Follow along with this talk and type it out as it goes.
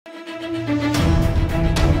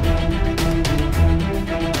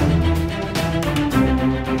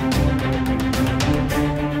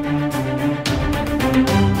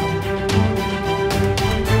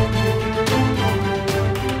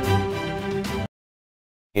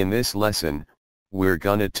In this lesson, we're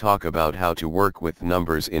gonna talk about how to work with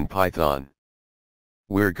numbers in Python.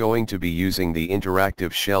 We're going to be using the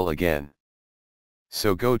interactive shell again.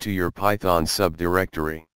 So go to your Python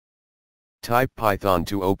subdirectory. Type Python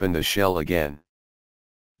to open the shell again.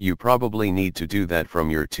 You probably need to do that from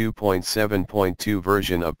your 2.7.2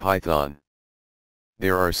 version of Python.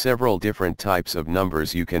 There are several different types of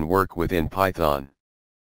numbers you can work with in Python.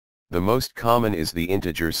 The most common is the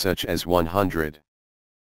integers such as 100.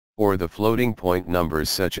 Or the floating point numbers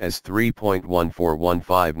such as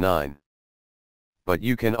 3.14159. But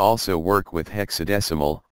you can also work with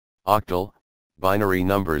hexadecimal, octal, binary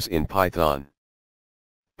numbers in Python.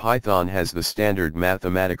 Python has the standard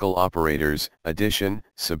mathematical operators, addition,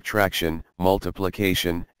 subtraction,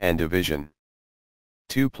 multiplication, and division.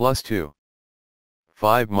 2 plus 2.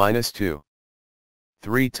 5 minus 2.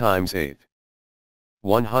 3 times 8.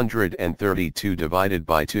 132 divided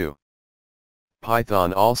by 2.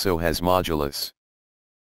 Python also has modulus.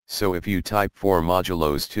 So if you type 4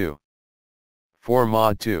 modulos 2. 4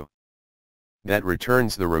 mod 2. That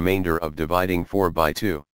returns the remainder of dividing 4 by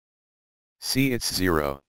 2. See, it's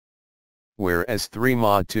 0. Whereas 3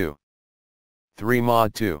 mod 2. 3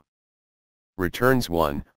 mod 2. Returns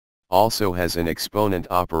 1, also has an exponent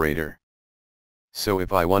operator. So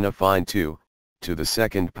if I want to find 2, to the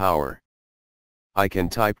second power, I can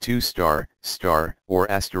type 2 star, star, or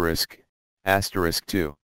asterisk, asterisk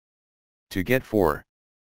 2. To get 4.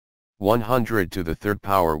 100 to the third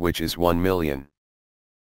power, which is 1,000,000.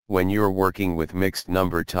 When you're working with mixed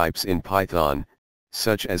number types in Python,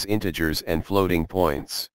 such as integers and floating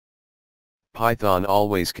points, Python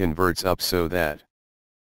always converts up so that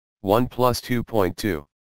 1 plus 2.2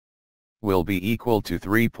 will be equal to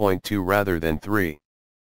 3.2 rather than 3.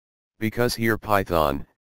 Because here Python,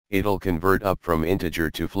 it'll convert up from integer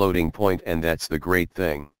to floating point, and that's the great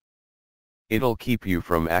thing. It'll keep you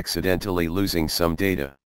from accidentally losing some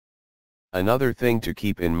data. Another thing to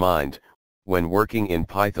keep in mind, when working in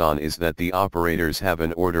Python, is that the operators have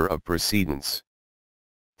an order of precedence.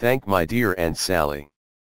 Thank my dear Aunt Sally.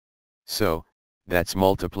 So, that's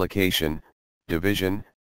multiplication, division,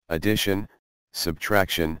 addition,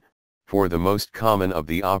 subtraction, for the most common of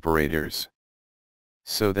the operators.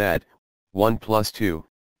 So that, 1 plus 2,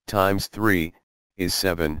 times 3, is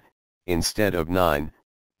 7, instead of 9,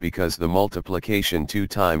 because the multiplication 2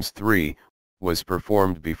 times 3, was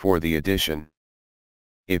performed before the addition.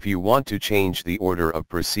 If you want to change the order of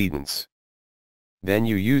precedence, then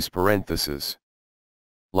you use parentheses.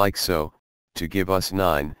 Like so, to give us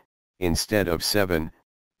 9, instead of 7,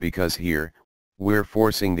 because here, we're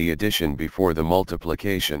forcing the addition before the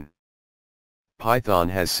multiplication. Python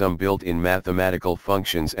has some built-in mathematical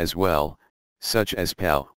functions as well, such as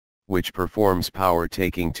pow, which performs power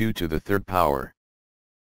taking 2 to the third power.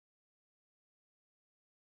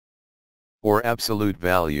 Or absolute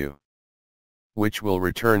value, which will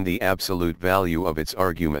return the absolute value of its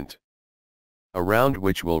argument. A round,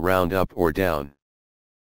 which will round up or down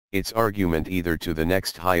its argument either to the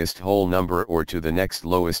next highest whole number or to the next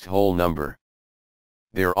lowest whole number.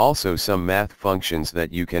 There are also some math functions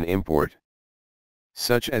that you can import,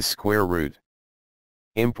 such as square root.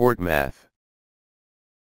 Import math.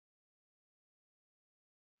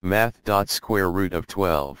 Math.square root of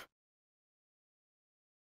 12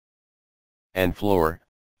 and floor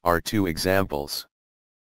are two examples.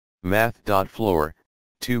 Math.floor,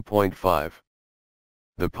 2.5.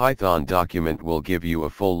 The Python document will give you a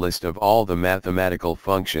full list of all the mathematical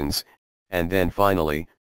functions, and then finally,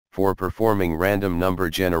 for performing random number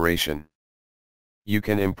generation, you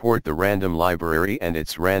can import the random library and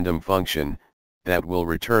its random function, that will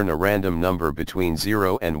return a random number between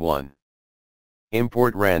 0 and 1.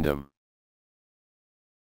 Import random.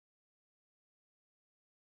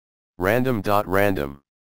 Random.random.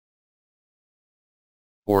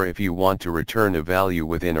 Or if you want to return a value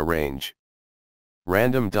within a range,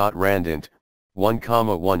 random.randint,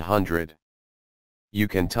 1,100. You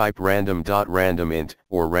can type random.randomint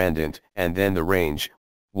or randint and then the range,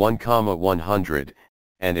 1,100,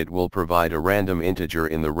 and it will provide a random integer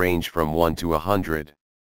in the range from 1 to 100.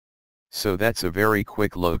 So that's a very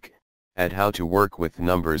quick look at how to work with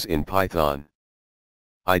numbers in Python.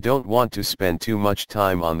 I don't want to spend too much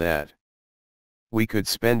time on that. We could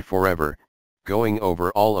spend forever going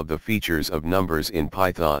over all of the features of numbers in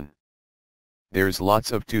Python. There's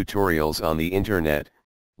lots of tutorials on the internet,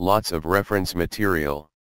 lots of reference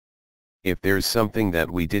material. If there's something that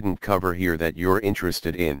we didn't cover here that you're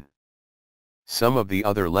interested in, some of the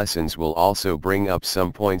other lessons will also bring up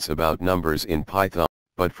some points about numbers in Python,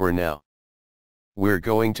 but for now, we're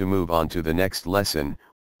going to move on to the next lesson,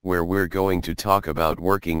 where we're going to talk about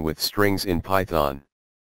working with strings in Python.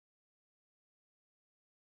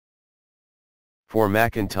 For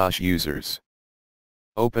Macintosh users,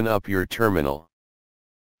 open up your terminal.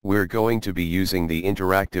 We're going to be using the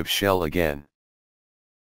interactive shell again.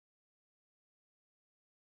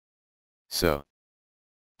 So,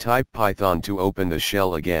 type Python to open the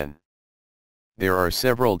shell again. There are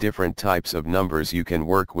several different types of numbers you can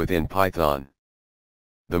work with in Python.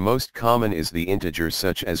 The most common is the integer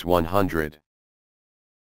such as 100.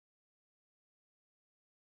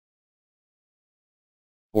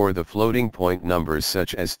 Or the floating point numbers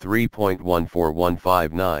such as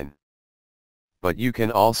 3.14159. But you can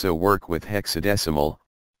also work with hexadecimal,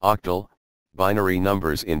 octal, binary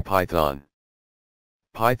numbers in Python.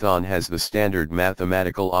 Python has the standard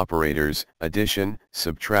mathematical operators, addition,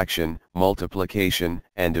 subtraction, multiplication,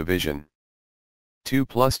 and division. 2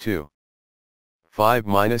 plus 2. 5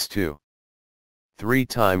 minus 2. 3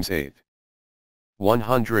 times 8.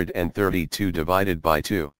 132 divided by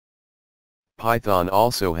 2. Python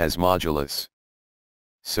also has modulus.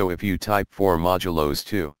 So if you type 4 modulos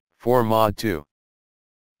 2, 4 mod 2,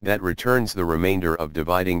 that returns the remainder of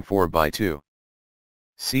dividing 4 by 2.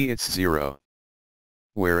 See, it's 0.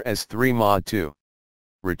 Whereas 3 mod 2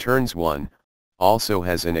 returns 1, also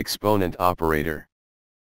has an exponent operator.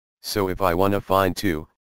 So if I want to find 2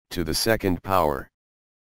 to the second power,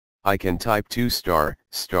 I can type 2 star,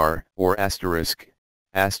 star, or asterisk,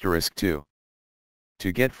 asterisk 2.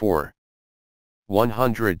 To get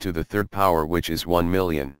 100 to the third power, which is 1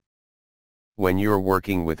 million. When you're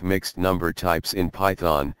working with mixed number types in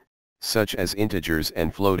Python, such as integers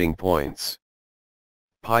and floating points,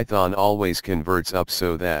 Python always converts up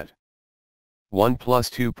so that 1 plus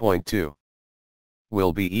 2.2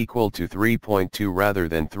 will be equal to 3.2 rather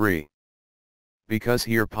than 3. Because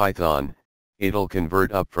here Python, it'll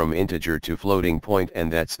convert up from integer to floating point,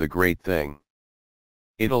 and that's the great thing.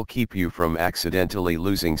 It'll keep you from accidentally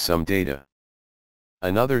losing some data.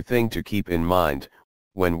 Another thing to keep in mind,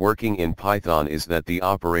 when working in Python, is that the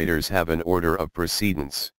operators have an order of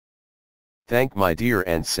precedence. Thank my dear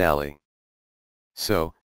Aunt Sally.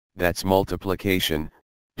 So, that's multiplication,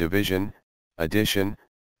 division, addition,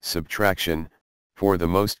 subtraction, for the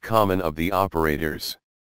most common of the operators.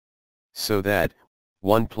 So that,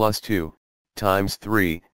 1 plus 2, times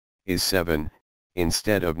 3, is 7,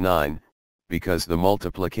 instead of 9, because the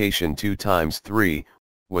multiplication 2 times 3,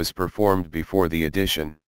 was performed before the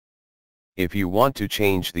addition. If you want to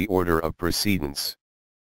change the order of precedence,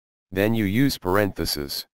 then you use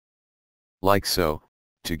parentheses. Like so,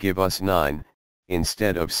 to give us 9,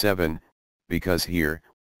 instead of 7, because here,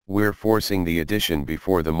 we're forcing the addition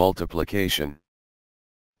before the multiplication.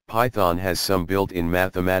 Python has some built-in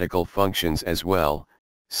mathematical functions as well,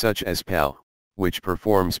 such as pow, which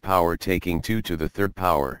performs power taking 2 to the third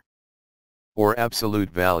power. Or absolute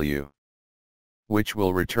value, which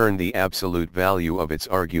will return the absolute value of its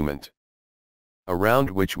argument. A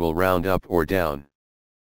round, which will round up or down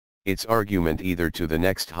its argument either to the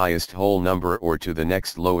next highest whole number or to the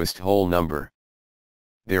next lowest whole number.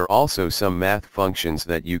 There are also some math functions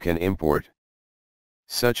that you can import,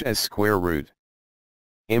 such as square root.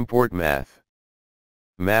 Import math.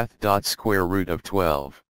 Math.square root of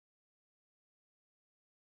 12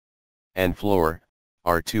 and floor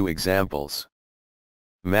are two examples.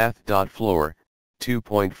 Math.floor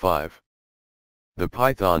 2.5. The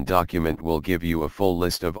Python document will give you a full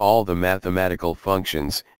list of all the mathematical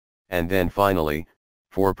functions, and then finally,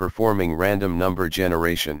 for performing random number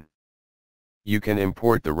generation, you can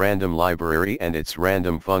import the random library and its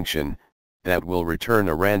random function, that will return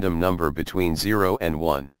a random number between 0 and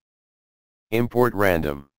 1. Import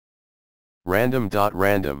random.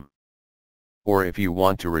 Random.random. Or if you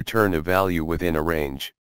want to return a value within a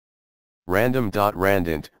range,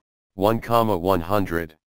 random.randint, 1,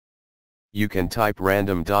 100. You can type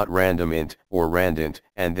random.randomint or randint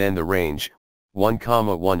and then the range, 1,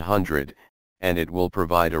 100, and it will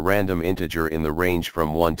provide a random integer in the range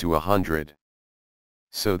from 1 to 100.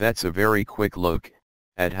 So that's a very quick look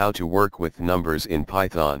at how to work with numbers in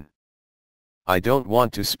Python. I don't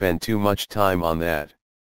want to spend too much time on that.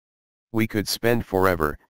 We could spend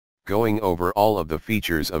forever going over all of the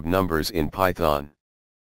features of numbers in Python.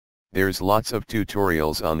 There's lots of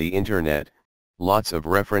tutorials on the internet, lots of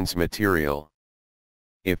reference material.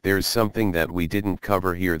 If there's something that we didn't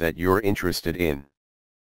cover here that you're interested in,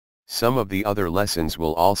 some of the other lessons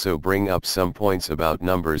will also bring up some points about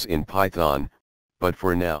numbers in Python, but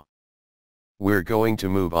for now, we're going to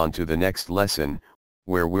move on to the next lesson,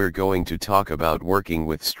 where we're going to talk about working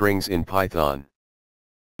with strings in Python.